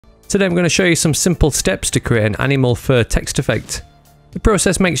Today I'm going to show you some simple steps to create an animal fur text effect. The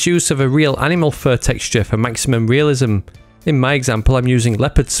process makes use of a real animal fur texture for maximum realism. In my example I'm using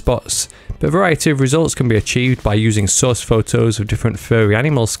leopard spots, but a variety of results can be achieved by using source photos of different furry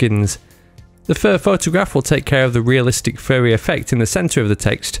animal skins. The fur photograph will take care of the realistic furry effect in the centre of the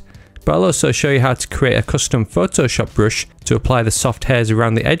text, but I'll also show you how to create a custom Photoshop brush to apply the soft hairs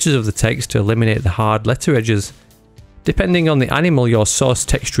around the edges of the text to eliminate the hard letter edges. Depending on the animal your source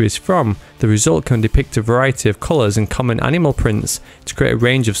texture is from, the result can depict a variety of colours and common animal prints to create a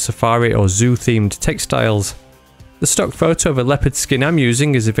range of safari or zoo themed textiles. The stock photo of a leopard skin I'm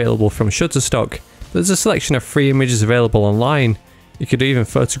using is available from Shutterstock, but there's a selection of free images available online. You could even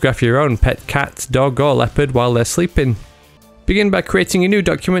photograph your own pet cat, dog or leopard while they're sleeping. Begin by creating a new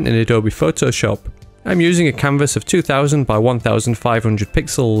document in Adobe Photoshop. I'm using a canvas of 2000 by 1500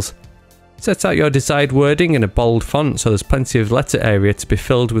 pixels. Set out your desired wording in a bold font so there's plenty of letter area to be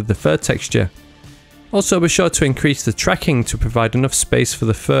filled with the fur texture. Also be sure to increase the tracking to provide enough space for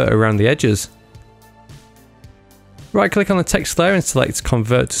the fur around the edges. Right click on the text layer and select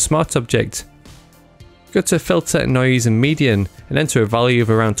Convert to Smart Object. Go to Filter, Noise and Median and enter a value of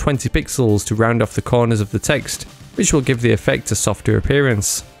around 20 pixels to round off the corners of the text, which will give the effect a softer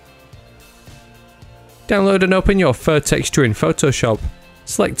appearance. Download and open your fur texture in Photoshop.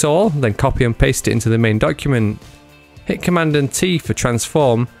 Select all, then copy and paste it into the main document. Hit Command and T for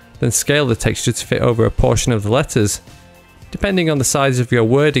transform, then scale the texture to fit over a portion of the letters. Depending on the size of your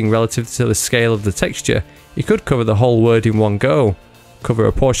wording relative to the scale of the texture, you could cover the whole word in one go, cover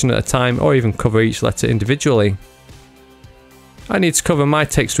a portion at a time, or even cover each letter individually. I need to cover my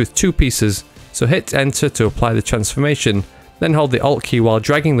text with two pieces, so hit Enter to apply the transformation, then hold the Alt key while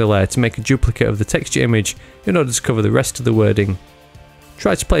dragging the layer to make a duplicate of the texture image in order to cover the rest of the wording.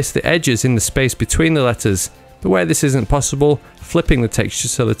 Try to place the edges in the space between the letters, but where this isn't possible, flipping the texture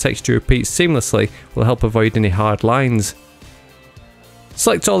so the texture repeats seamlessly will help avoid any hard lines.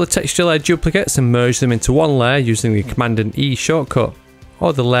 Select all the texture layer duplicates and merge them into one layer using the Command and E shortcut,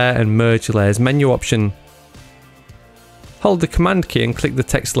 or the Layer and Merge Layers menu option. Hold the Command key and click the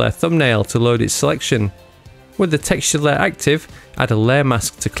text layer thumbnail to load its selection. With the texture layer active, add a layer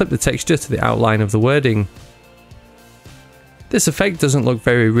mask to clip the texture to the outline of the wording. This effect doesn't look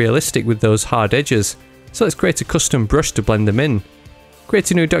very realistic with those hard edges, so let's create a custom brush to blend them in.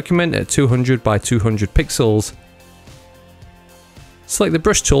 Create a new document at 200 by 200 pixels. Select the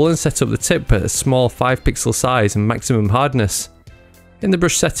brush tool and set up the tip at a small 5 pixel size and maximum hardness. In the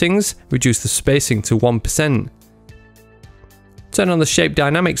brush settings, reduce the spacing to 1%. Turn on the shape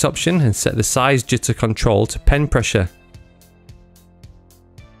dynamics option and set the size jitter control to pen pressure.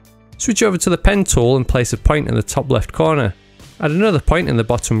 Switch over to the pen tool and place a point in the top left corner. Add another point in the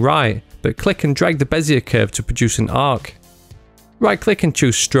bottom right, but click and drag the Bezier curve to produce an arc. Right click and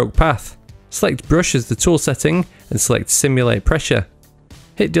choose Stroke Path. Select Brush as the tool setting and select Simulate Pressure.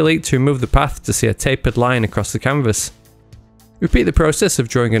 Hit Delete to remove the path to see a tapered line across the canvas. Repeat the process of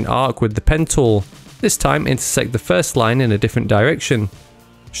drawing an arc with the pen tool. This time intersect the first line in a different direction.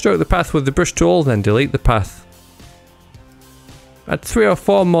 Stroke the path with the brush tool, then delete the path. Add 3 or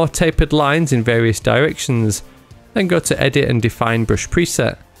 4 more tapered lines in various directions. Then go to Edit and Define Brush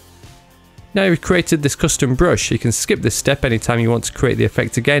Preset. Now you've created this custom brush, you can skip this step anytime you want to create the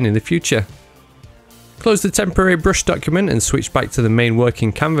effect again in the future. Close the temporary brush document and switch back to the main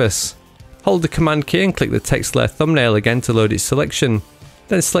working canvas. Hold the Command key and click the text layer thumbnail again to load its selection.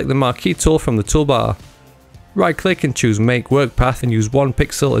 Then select the Marquee tool from the toolbar. Right click and choose Make Work Path and use 1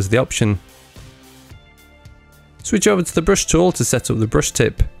 pixel as the option. Switch over to the brush tool to set up the brush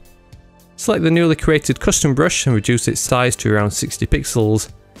tip. Select the newly created custom brush and reduce its size to around 60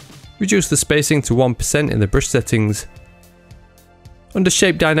 pixels. Reduce the spacing to 1% in the brush settings. Under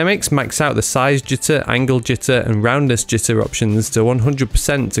Shape Dynamics, max out the size jitter, angle jitter and roundness jitter options to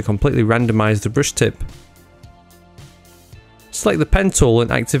 100% to completely randomize the brush tip. Select the pen tool and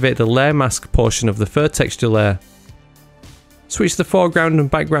activate the layer mask portion of the fur texture layer. Switch the foreground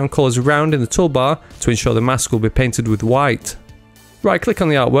and background colours around in the toolbar to ensure the mask will be painted with white. Right click on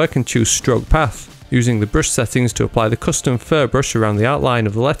the artwork and choose Stroke Path, using the brush settings to apply the custom fur brush around the outline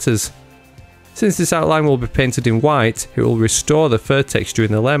of the letters. Since this outline will be painted in white, it will restore the fur texture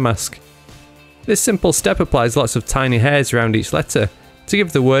in the layer mask. This simple step applies lots of tiny hairs around each letter to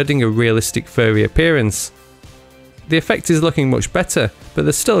give the wording a realistic furry appearance. The effect is looking much better, but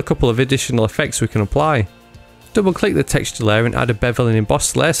there's still a couple of additional effects we can apply. Double click the texture layer and add a bevel and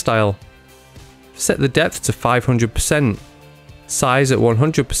embossed layer style. Set the depth to 500%. Size at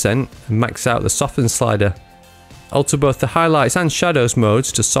 100% and max out the soften slider. Alter both the highlights and shadows modes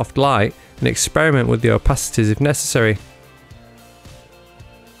to soft light and experiment with the opacities if necessary.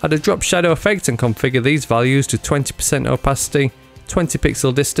 Add a drop shadow effect and configure these values to 20% opacity, 20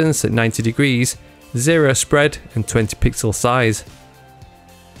 pixel distance at 90 degrees, 0 spread and 20 pixel size.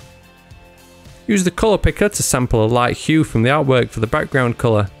 Use the colour picker to sample a light hue from the artwork for the background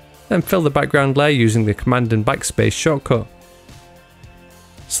colour, then fill the background layer using the Command and Backspace shortcut.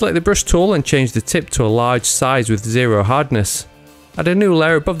 Select the brush tool and change the tip to a large size with 0 hardness. Add a new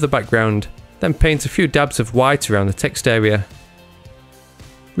layer above the background, then paint a few dabs of white around the text area.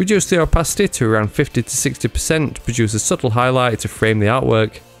 Reduce the opacity to around 50 to 60% to produce a subtle highlight to frame the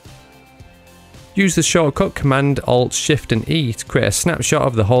artwork. Use the shortcut Command, Alt, Shift and E to create a snapshot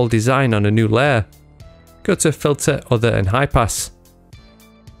of the whole design on a new layer. Go to Filter, Other and High Pass.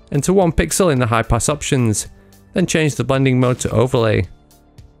 Enter 1 pixel in the High Pass options, then change the blending mode to Overlay.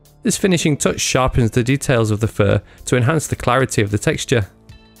 This finishing touch sharpens the details of the fur to enhance the clarity of the texture.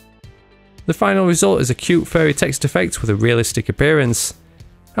 The final result is a cute furry text effect with a realistic appearance.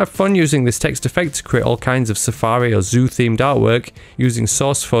 Have fun using this text effect to create all kinds of safari or zoo themed artwork using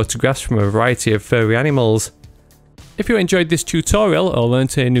source photographs from a variety of furry animals. If you enjoyed this tutorial or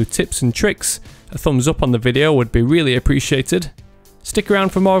learned any new tips and tricks, a thumbs up on the video would be really appreciated. Stick around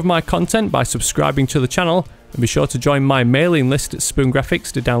for more of my content by subscribing to the channel, and be sure to join my mailing list at Spoon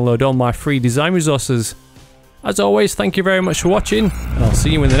Graphics to download all my free design resources. As always, thank you very much for watching, and I'll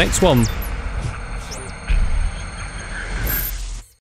see you in the next one.